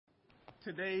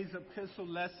Today's epistle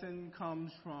lesson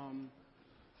comes from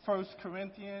 1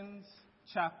 Corinthians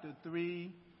chapter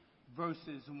 3,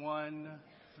 verses 1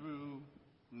 through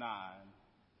 9.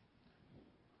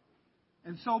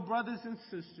 And so, brothers and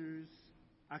sisters,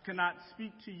 I cannot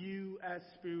speak to you as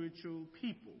spiritual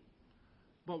people,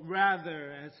 but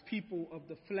rather as people of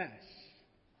the flesh,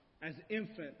 as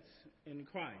infants in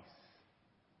Christ.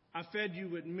 I fed you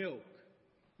with milk,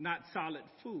 not solid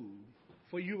food,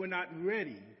 for you were not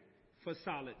ready for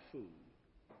solid food.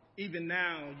 Even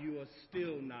now you are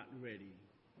still not ready,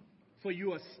 for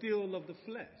you are still of the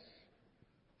flesh.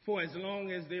 For as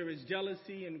long as there is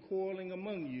jealousy and quarreling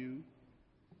among you,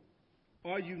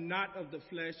 are you not of the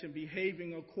flesh and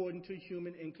behaving according to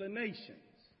human inclinations?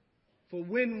 For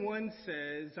when one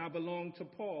says, I belong to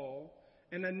Paul,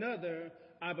 and another,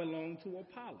 I belong to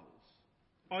Apollos,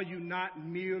 are you not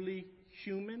merely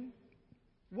human?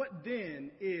 What then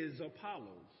is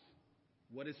Apollos?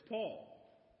 What is Paul?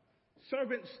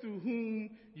 Servants through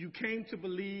whom you came to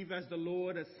believe as the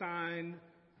Lord assigned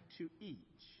to each.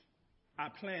 I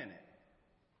planted,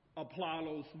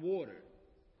 Apollos watered,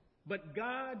 but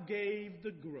God gave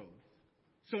the growth.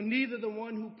 So neither the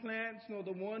one who plants nor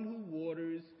the one who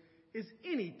waters is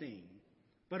anything,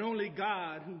 but only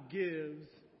God who gives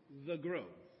the growth.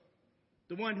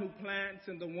 The one who plants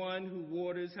and the one who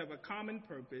waters have a common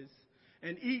purpose,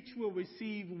 and each will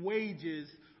receive wages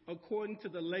according to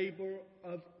the labor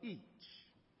of each.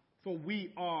 For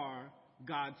we are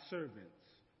God's servants,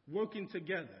 working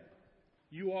together.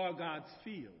 You are God's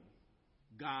field,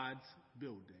 God's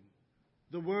building.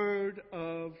 The word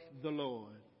of the Lord.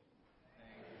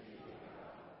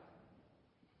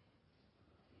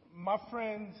 My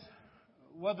friends,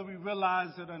 whether we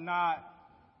realize it or not,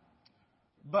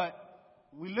 but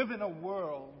we live in a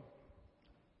world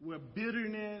where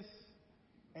bitterness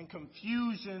and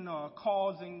confusion are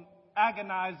causing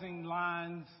agonizing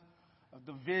lines of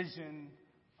division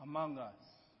among us.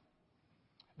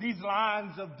 These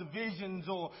lines of divisions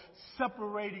are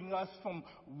separating us from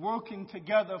working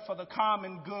together for the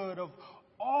common good of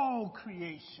all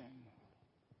creation.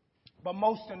 But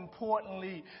most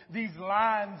importantly, these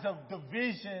lines of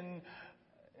division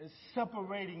is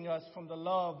separating us from the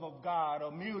love of God,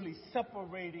 or merely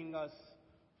separating us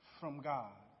from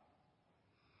God.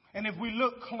 And if we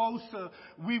look closer,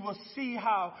 we will see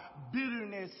how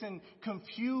bitterness and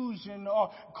confusion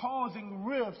are causing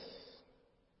rifts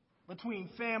between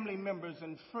family members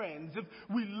and friends. If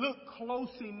we look close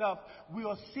enough,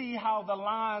 we'll see how the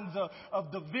lines of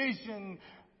division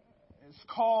is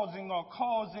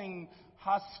causing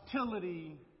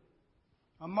hostility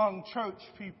among church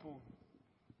people.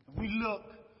 If we look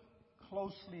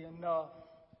closely enough,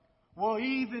 we'll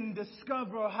even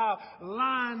discover how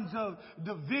lines of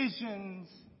divisions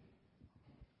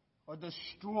are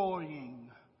destroying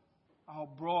our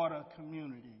broader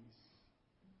communities.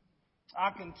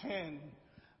 I contend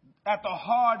at the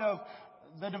heart of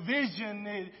the division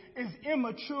is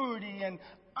immaturity and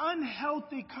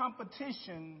unhealthy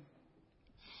competition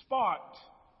sparked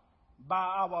by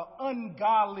our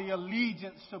ungodly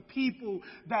allegiance to people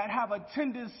that have a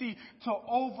tendency to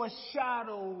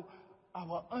overshadow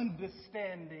our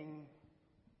understanding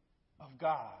of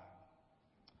God.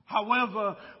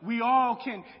 However, we all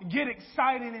can get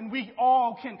excited and we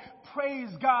all can praise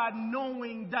God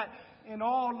knowing that in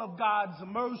all of God's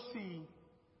mercy,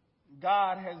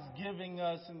 God has given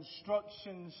us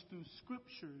instructions through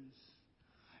scriptures.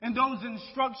 And those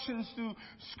instructions through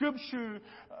scripture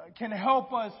can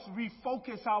help us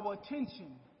refocus our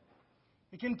attention.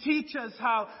 It can teach us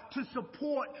how to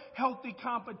support healthy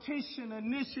competition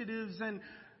initiatives, and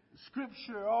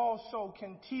scripture also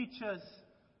can teach us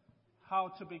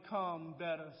how to become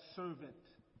better servant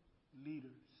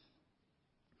leaders.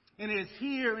 And it's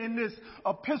here in this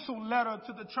epistle letter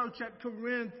to the church at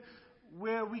Corinth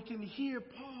where we can hear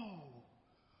Paul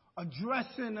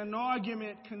addressing an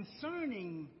argument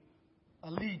concerning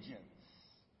allegiance.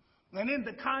 And in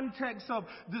the context of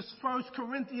this 1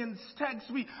 Corinthians text,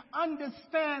 we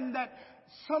understand that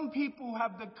some people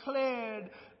have declared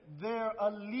their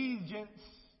allegiance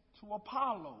to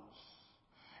Apollos.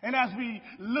 And as we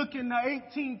look in the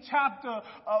 18th chapter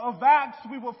of Acts,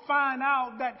 we will find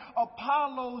out that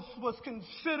Apollos was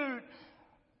considered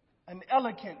an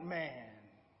eloquent man,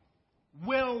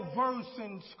 well-versed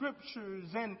in scriptures,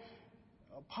 and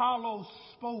Apollos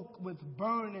spoke with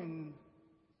burning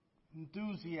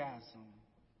enthusiasm.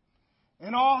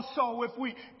 And also, if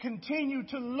we continue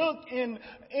to look in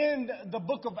the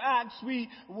book of Acts, we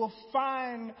will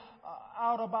find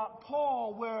out about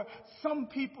Paul, where some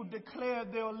people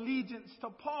declared their allegiance to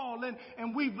Paul.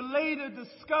 And we've later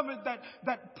discovered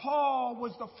that Paul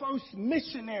was the first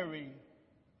missionary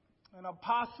an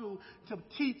apostle to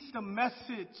teach the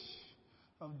message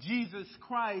of Jesus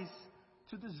Christ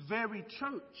to this very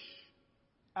church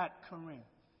at Corinth.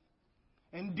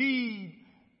 Indeed,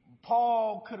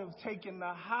 Paul could have taken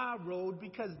the high road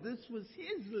because this was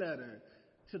his letter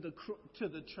to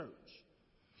the church.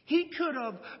 He could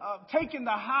have taken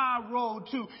the high road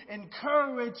to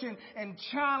encourage and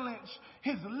challenge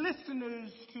his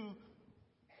listeners to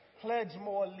pledge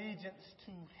more allegiance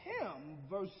to him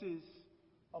versus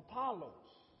Apollos.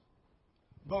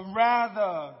 But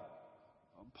rather,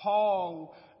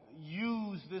 Paul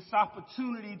used this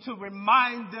opportunity to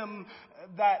remind them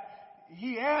that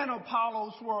he and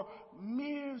Apollos were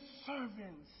mere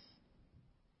servants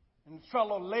and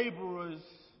fellow laborers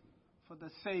for the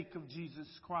sake of Jesus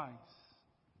Christ.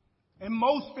 And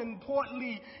most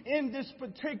importantly, in this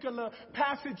particular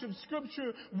passage of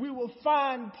Scripture, we will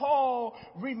find Paul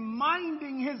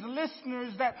reminding his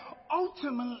listeners that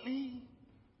ultimately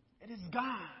it is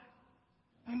God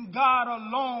and God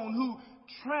alone who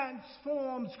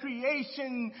transforms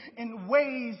creation in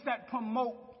ways that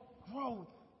promote growth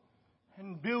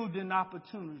and building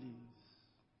opportunities.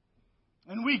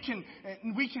 And we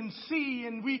can see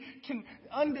and we can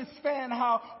understand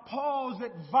how Paul's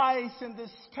advice in this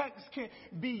text can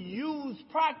be used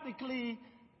practically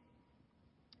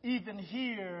even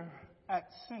here at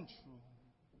Central.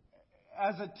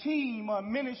 As a team,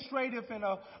 administrative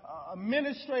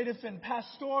and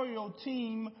pastoral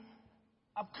team,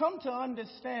 I've come to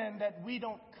understand that we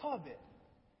don't covet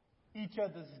each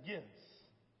other's gifts,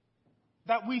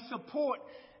 that we support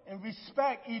and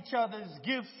respect each other's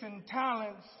gifts and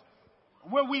talents,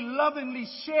 where we lovingly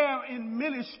share in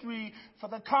ministry for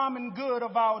the common good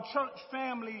of our church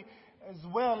family as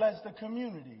well as the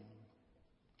community.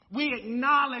 We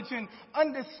acknowledge and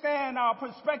understand our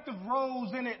prospective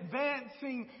roles in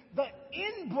advancing the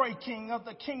inbreaking of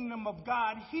the kingdom of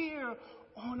God here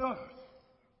on earth.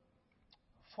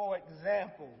 For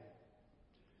example,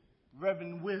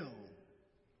 Reverend Will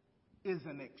is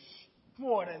an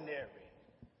extraordinary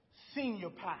senior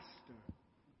pastor.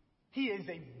 He is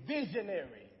a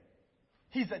visionary.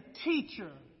 He's a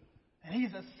teacher, and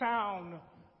he's a sound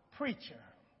preacher.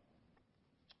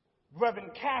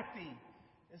 Reverend Kathy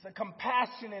is a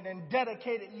compassionate and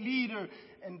dedicated leader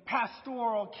in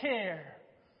pastoral care,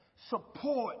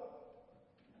 support,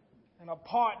 and a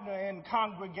partner in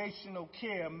congregational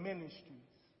care ministries.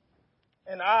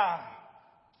 And I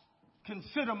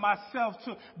consider myself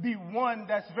to be one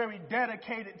that's very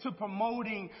dedicated to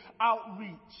promoting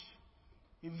outreach,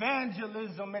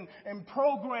 evangelism, and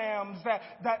programs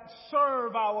that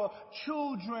serve our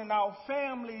children, our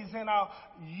families, and our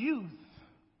youth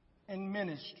in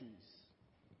ministries.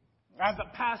 As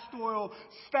a pastoral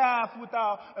staff with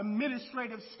our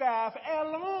administrative staff,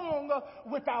 along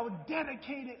with our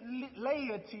dedicated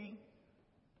laity,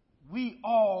 we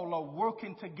all are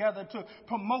working together to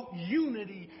promote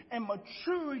unity and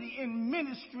maturity in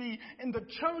ministry in the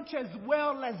church as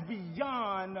well as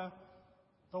beyond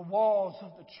the walls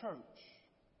of the church.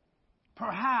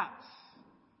 Perhaps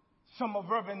some of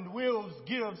Reverend Will's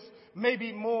gifts may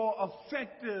be more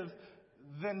effective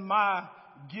than my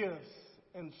gifts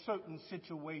in certain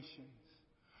situations.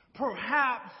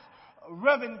 Perhaps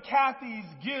Reverend Kathy's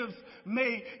gifts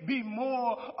may be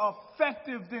more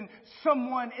effective than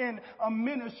someone in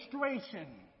administration.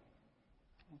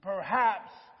 Perhaps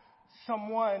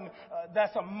someone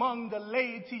that's among the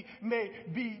laity may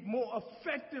be more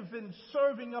effective in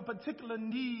serving a particular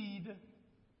need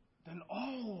than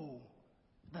all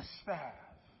the staff.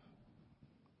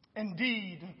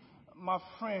 Indeed, my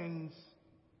friends,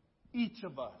 each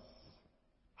of us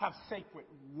have sacred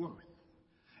worth.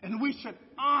 And we should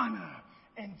honor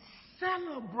and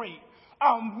celebrate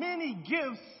our many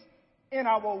gifts in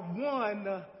our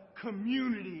one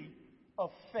community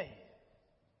of faith.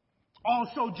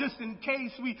 Also, just in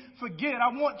case we forget, I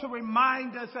want to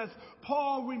remind us, as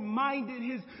Paul reminded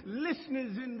his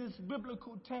listeners in this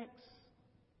biblical text,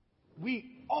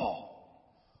 we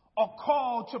all are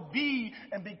called to be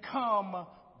and become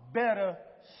better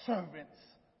servants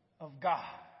of God.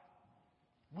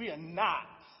 We are not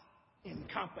in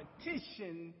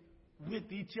competition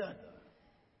with each other.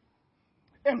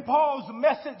 And Paul's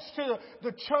message to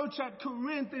the church at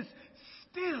Corinth is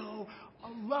still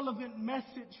a relevant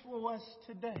message for us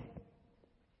today.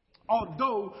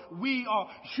 Although we are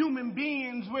human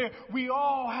beings where we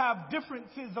all have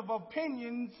differences of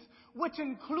opinions, which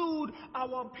include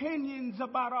our opinions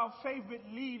about our favorite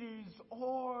leaders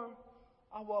or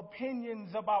our opinions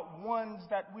about ones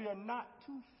that we are not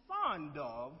too fond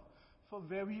of for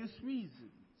various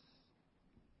reasons.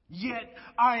 Yet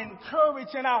I encourage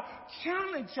and I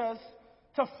challenge us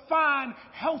to find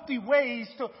healthy ways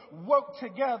to work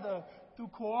together through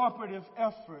cooperative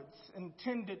efforts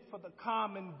intended for the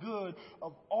common good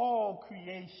of all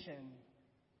creation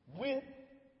with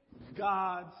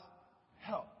God's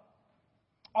help.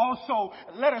 Also,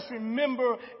 let us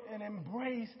remember and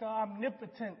embrace the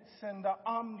omnipotence and the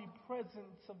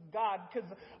omnipresence of God, because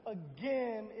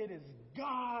again, it is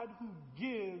God who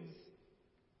gives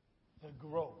the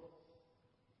growth.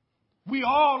 We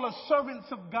all are servants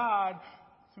of God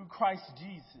through Christ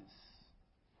Jesus.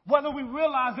 Whether we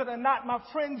realize it or not, my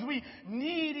friends, we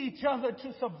need each other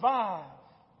to survive.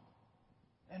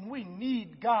 And we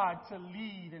need God to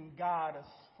lead and guide us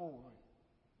forward.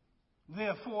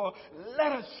 Therefore,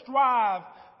 let us strive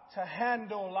to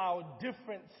handle our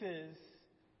differences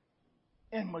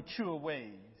in mature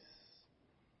ways.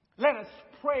 Let us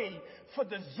pray for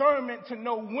discernment to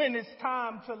know when it's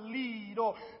time to lead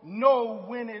or know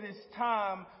when it is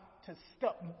time to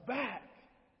step back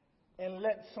and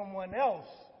let someone else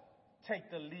take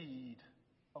the lead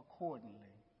accordingly.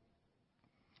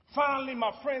 Finally,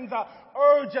 my friends, I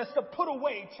urge us to put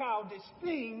away childish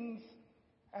things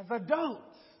as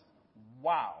adults.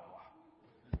 Wow.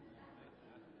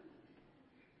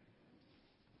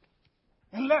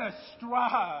 And let us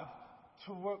strive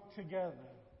to work together.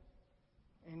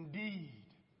 Indeed,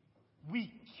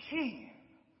 we can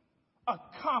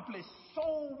accomplish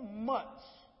so much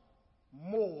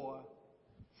more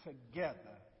together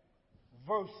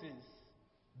versus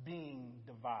being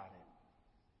divided.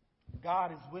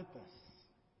 God is with us,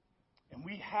 and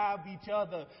we have each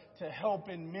other to help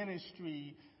in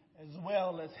ministry as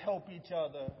well as help each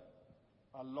other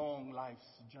along life's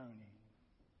journey.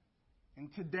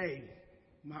 And today,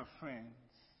 my friends,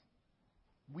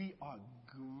 we are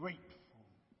grateful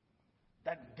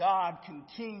that God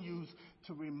continues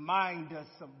to remind us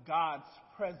of God's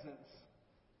presence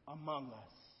among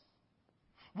us.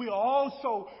 We are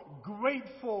also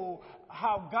grateful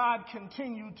how God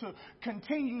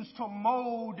continues to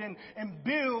mold and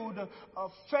build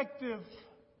effective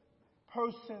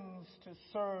persons to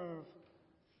serve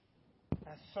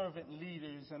as servant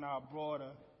leaders in our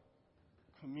broader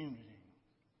community.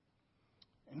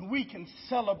 And we can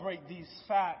celebrate these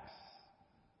facts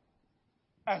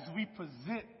as we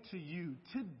present to you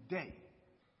today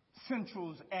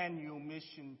Central's annual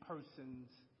Mission Persons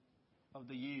of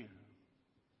the Year.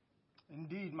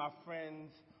 Indeed, my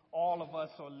friends, all of us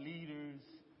are leaders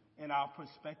in our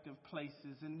prospective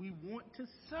places, and we want to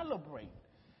celebrate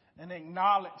and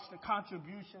acknowledge the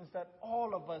contributions that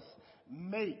all of us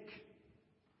make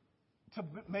to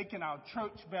making our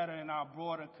church better and our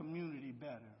broader community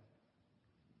better.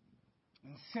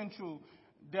 And Central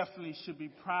definitely should be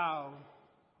proud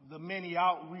of the many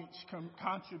outreach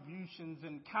contributions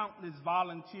and countless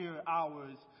volunteer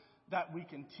hours that we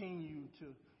continue to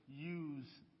use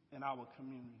in our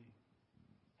community.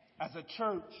 As a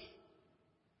church,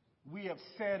 we have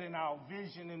said in our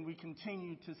vision, and we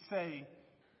continue to say,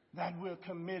 that we're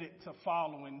committed to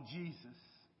following Jesus,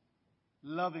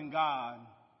 loving God,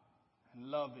 and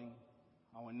loving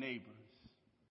our neighbors.